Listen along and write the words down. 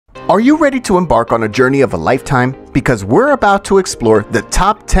Are you ready to embark on a journey of a lifetime? Because we're about to explore the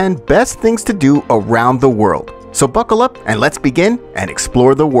top 10 best things to do around the world. So buckle up and let's begin and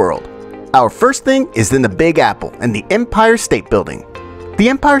explore the world. Our first thing is in the Big Apple and the Empire State Building. The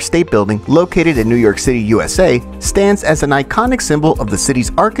Empire State Building, located in New York City, USA, stands as an iconic symbol of the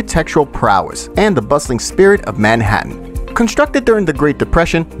city's architectural prowess and the bustling spirit of Manhattan. Constructed during the Great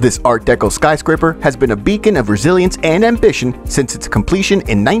Depression, this Art Deco skyscraper has been a beacon of resilience and ambition since its completion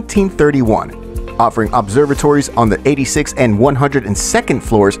in 1931. Offering observatories on the 86th and 102nd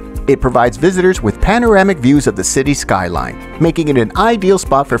floors, it provides visitors with panoramic views of the city's skyline, making it an ideal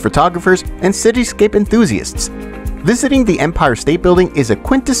spot for photographers and cityscape enthusiasts. Visiting the Empire State Building is a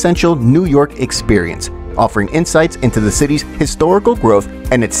quintessential New York experience, offering insights into the city's historical growth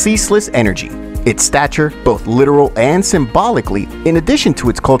and its ceaseless energy. Its stature, both literal and symbolically, in addition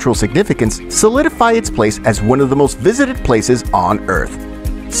to its cultural significance, solidify its place as one of the most visited places on Earth.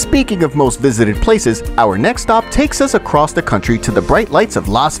 Speaking of most visited places, our next stop takes us across the country to the bright lights of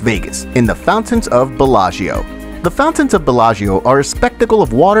Las Vegas in the Fountains of Bellagio. The Fountains of Bellagio are a spectacle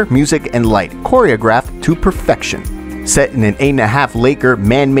of water, music, and light choreographed to perfection. Set in an 8.5-acre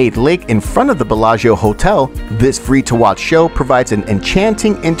man-made lake in front of the Bellagio Hotel, this free-to-watch show provides an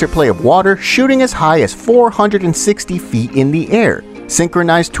enchanting interplay of water shooting as high as 460 feet in the air,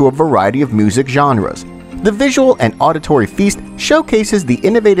 synchronized to a variety of music genres. The visual and auditory feast showcases the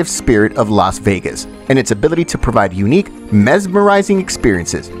innovative spirit of Las Vegas and its ability to provide unique, mesmerizing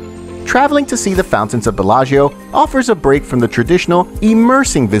experiences. Traveling to see the Fountains of Bellagio offers a break from the traditional,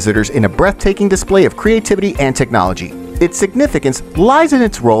 immersing visitors in a breathtaking display of creativity and technology. Its significance lies in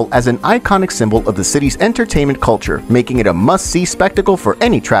its role as an iconic symbol of the city's entertainment culture, making it a must-see spectacle for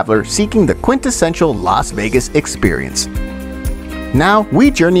any traveler seeking the quintessential Las Vegas experience. Now, we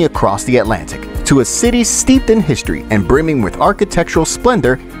journey across the Atlantic to a city steeped in history and brimming with architectural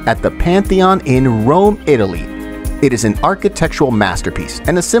splendor at the Pantheon in Rome, Italy. It is an architectural masterpiece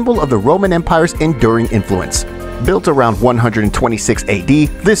and a symbol of the Roman Empire's enduring influence. Built around 126 AD,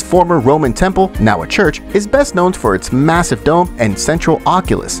 this former Roman temple, now a church, is best known for its massive dome and central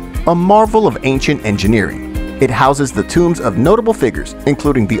oculus, a marvel of ancient engineering. It houses the tombs of notable figures,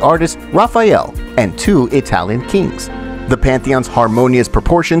 including the artist Raphael and 2 Italian kings. The Pantheon's harmonious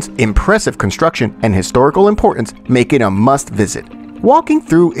proportions, impressive construction, and historical importance make it a must-visit. Walking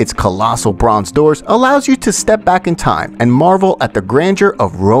through its colossal bronze doors allows you to step back in time and marvel at the grandeur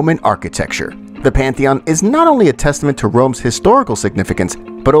of Roman architecture. The Pantheon is not only a testament to Rome's historical significance,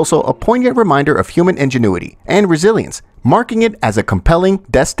 but also a poignant reminder of human ingenuity and resilience, marking it as a compelling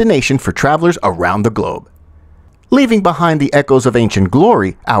destination for travelers around the globe. Leaving behind the echoes of ancient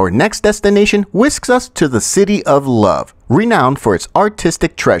glory, our next destination whisks us to the City of Love, renowned for its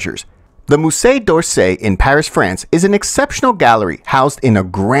artistic treasures. The Musée d'Orsay in Paris, France is an exceptional gallery housed in a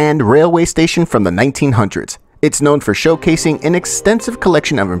grand railway station from the 1900s. It's known for showcasing an extensive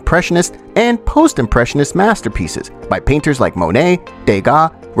collection of Impressionist and Post-Impressionist masterpieces by painters like Monet,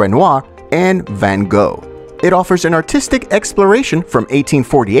 Degas, Renoir, and Van Gogh. It offers an artistic exploration from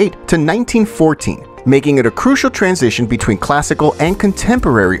 1848 to 1914, making it a crucial transition between classical and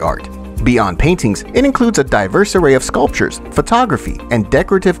contemporary art. Beyond paintings, it includes a diverse array of sculptures, photography, and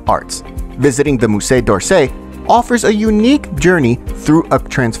decorative arts. Visiting the Musée d'Orsay offers a unique journey through a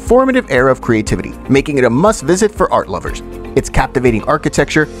transformative era of creativity, making it a must-visit for art lovers. Its captivating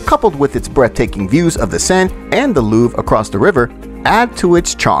architecture, coupled with its breathtaking views of the Seine and the Louvre across the river, add to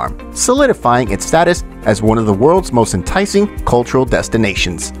its charm, solidifying its status as one of the world's most enticing cultural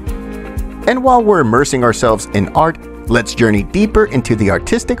destinations. And while we're immersing ourselves in art, let's journey deeper into the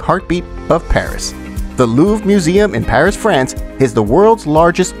artistic heartbeat of Paris. The Louvre Museum in Paris, France, is the world's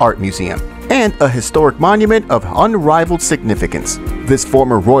largest art museum and a historic monument of unrivaled significance. This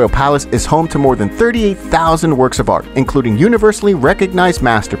former royal palace is home to more than 38,000 works of art, including universally recognized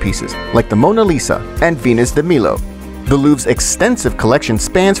masterpieces like the Mona Lisa and Venus de Milo. The Louvre's extensive collection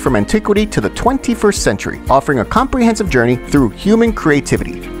spans from antiquity to the 21st century, offering a comprehensive journey through human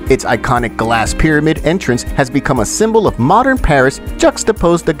creativity. Its iconic glass pyramid entrance has become a symbol of modern Paris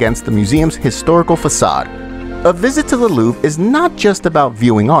juxtaposed against the museum's historical facade. A visit to the Louvre is not just about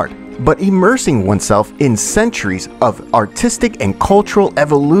viewing art, but immersing oneself in centuries of artistic and cultural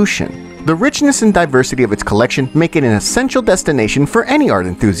evolution. The richness and diversity of its collection make it an essential destination for any art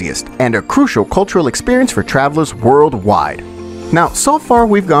enthusiast, and a crucial cultural experience for travelers worldwide. Now, so far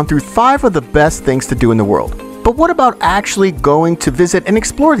we've gone through 5 of the best things to do in the world. But what about actually going to visit and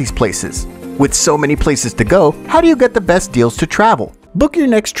explore these places? With so many places to go, how do you get the best deals to travel? Book your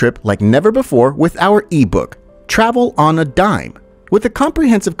next trip like never before with our ebook, Travel on a Dime. With a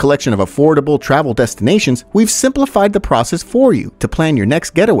comprehensive collection of affordable travel destinations, we've simplified the process for you to plan your next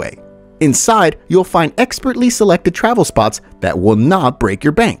getaway. Inside, you'll find expertly selected travel spots that will not break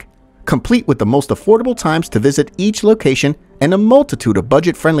your bank, complete with the most affordable times to visit each location and a multitude of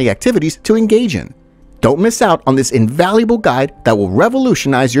budget-friendly activities to engage in. Don't miss out on this invaluable guide that will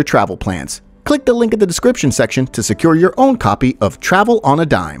revolutionize your travel plans. Click the link in the description section to secure your own copy of Travel on a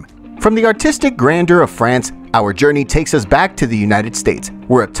Dime. From the artistic grandeur of France, our journey takes us back to the United States,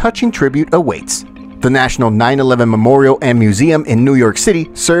 where a touching tribute awaits. The National 9/11 Memorial and Museum in New York City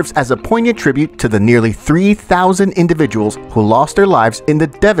serves as a poignant tribute to the nearly 3,000 individuals who lost their lives in the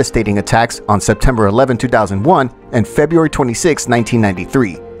devastating attacks on September 11, 2001 and February 26,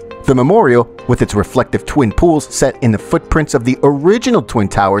 1993. The memorial, with its reflective twin pools set in the footprints of the original Twin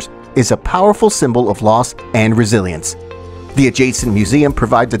Towers, is a powerful symbol of loss and resilience. The adjacent museum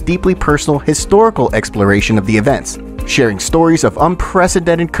provides a deeply personal historical exploration of the events, sharing stories of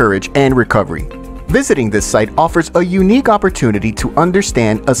unprecedented courage and recovery. Visiting this site offers a unique opportunity to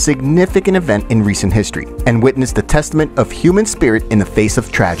understand a significant event in recent history and witness the testament of human spirit in the face of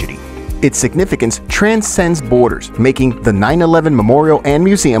tragedy. Its significance transcends borders, making the 9/11 Memorial and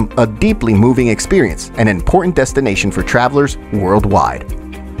Museum a deeply moving experience and an important destination for travelers worldwide.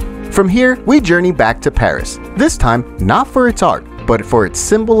 From here, we journey back to Paris, this time not for its art, but for its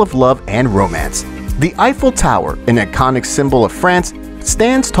symbol of love and romance. The Eiffel Tower, an iconic symbol of France,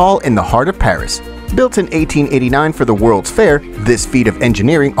 stands tall in the heart of Paris. Built in 1889 for the World's Fair, this feat of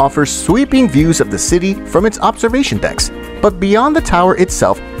engineering offers sweeping views of the city from its observation decks. But beyond the tower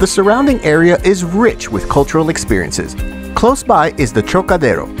itself, the surrounding area is rich with cultural experiences. Close by is the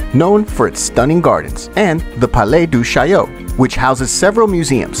Trocadero, known for its stunning gardens, and the Palais du Chaillot, which houses several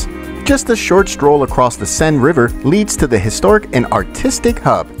museums. Just a short stroll across the Seine River leads to the historic and artistic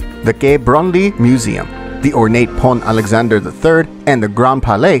hub, the Quai Branly Museum. The ornate Pont Alexander III and the Grand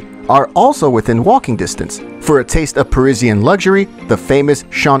Palais are also within walking distance. For a taste of Parisian luxury, the famous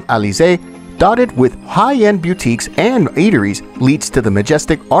Champs-Élysées, dotted with high-end boutiques and eateries, leads to the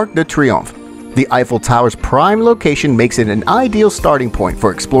majestic Arc de Triomphe. The Eiffel Tower's prime location makes it an ideal starting point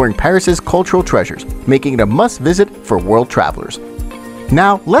for exploring Paris's cultural treasures, making it a must-visit for world travelers.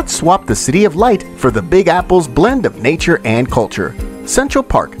 Now, let's swap the City of Light for the Big Apple's blend of nature and culture. Central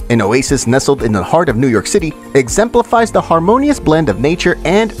Park, an oasis nestled in the heart of New York City, exemplifies the harmonious blend of nature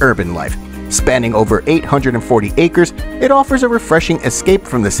and urban life. Spanning over 840 acres, it offers a refreshing escape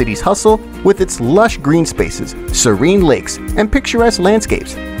from the city's hustle with its lush green spaces, serene lakes, and picturesque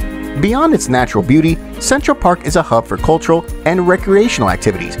landscapes. Beyond its natural beauty, Central Park is a hub for cultural and recreational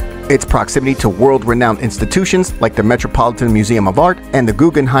activities. Its proximity to world-renowned institutions like the Metropolitan Museum of Art and the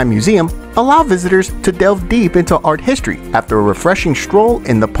Guggenheim Museum allow visitors to delve deep into art history after a refreshing stroll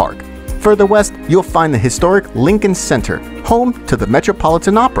in the park. Further west, you'll find the historic Lincoln Center, home to the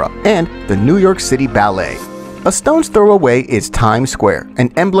Metropolitan Opera and the New York City Ballet. A stone's throw away is Times Square,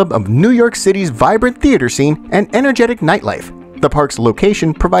 an emblem of New York City's vibrant theater scene and energetic nightlife. The park's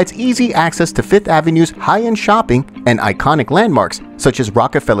location provides easy access to Fifth Avenue's high-end shopping and iconic landmarks such as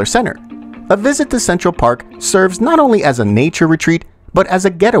Rockefeller Center. A visit to Central Park serves not only as a nature retreat, but as a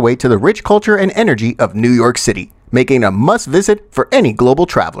getaway to the rich culture and energy of New York City, making it a must-visit for any global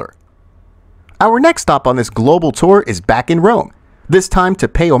traveler. Our next stop on this global tour is back in Rome, this time to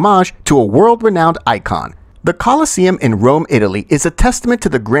pay homage to a world-renowned icon. The Colosseum in Rome, Italy is a testament to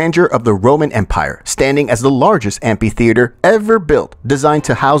the grandeur of the Roman Empire, standing as the largest amphitheater ever built, designed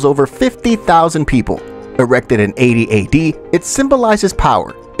to house over 50,000 people. Erected in 80 AD, it symbolizes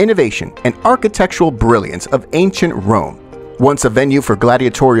power, innovation, and architectural brilliance of ancient Rome. Once a venue for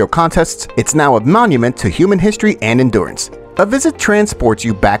gladiatorial contests, it's now a monument to human history and endurance. A visit transports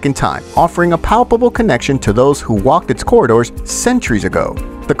you back in time, offering a palpable connection to those who walked its corridors centuries ago.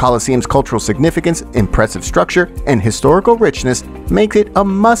 The Colosseum's cultural significance, impressive structure, and historical richness make it a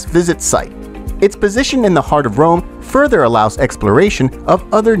must-visit site. Its position in the heart of Rome further allows exploration of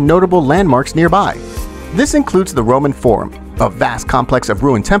other notable landmarks nearby. This includes the Roman Forum, a vast complex of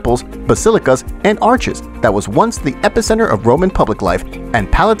ruined temples, basilicas, and arches that was once the epicenter of Roman public life, and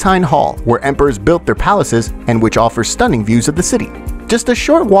Palatine Hall, where emperors built their palaces and which offers stunning views of the city. Just a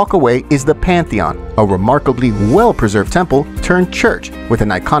short walk away is the Pantheon, a remarkably well-preserved temple turned church with an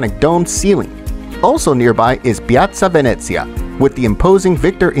iconic domed ceiling. Also nearby is Piazza Venezia, with the imposing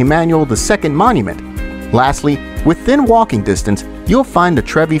Victor Emmanuel II monument. Lastly, within walking distance, you'll find the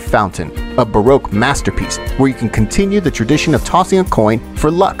Trevi Fountain, a Baroque masterpiece where you can continue the tradition of tossing a coin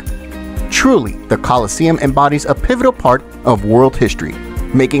for luck. Truly, the Colosseum embodies a pivotal part of world history,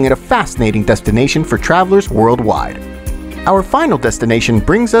 making it a fascinating destination for travelers worldwide. Our final destination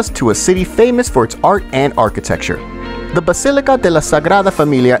brings us to a city famous for its art and architecture. The Basilica de la Sagrada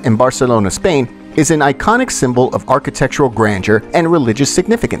Familia in Barcelona, Spain, is an iconic symbol of architectural grandeur and religious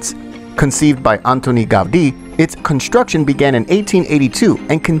significance. Conceived by Antoni Gaudí, its construction began in 1882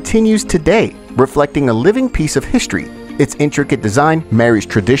 and continues today, reflecting a living piece of history. Its intricate design marries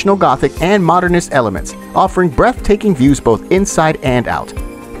traditional Gothic and modernist elements, offering breathtaking views both inside and out.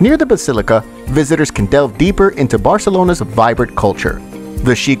 Near the basilica, visitors can delve deeper into Barcelona's vibrant culture.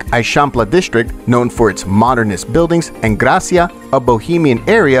 The chic Eixample district, known for its modernist buildings, and Gracia, a bohemian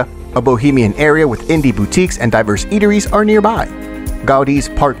area with indie boutiques and diverse eateries, are nearby. Gaudí's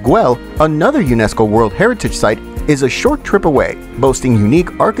Park Güell, another UNESCO World Heritage Site, is a short trip away, boasting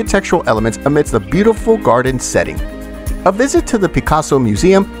unique architectural elements amidst a beautiful garden setting. A visit to the Picasso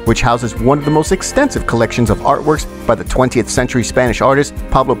Museum, which houses one of the most extensive collections of artworks by the 20th century Spanish artist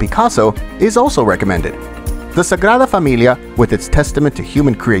Pablo Picasso, is also recommended. The Sagrada Familia, with its testament to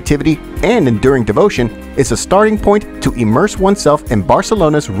human creativity and enduring devotion, is a starting point to immerse oneself in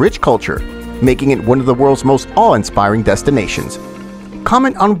Barcelona's rich culture, making it one of the world's most awe-inspiring destinations.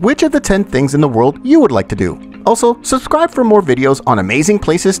 Comment on which of the 10 things in the world you would like to do. Also, subscribe for more videos on amazing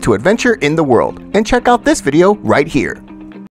places to adventure in the world, and check out this video right here.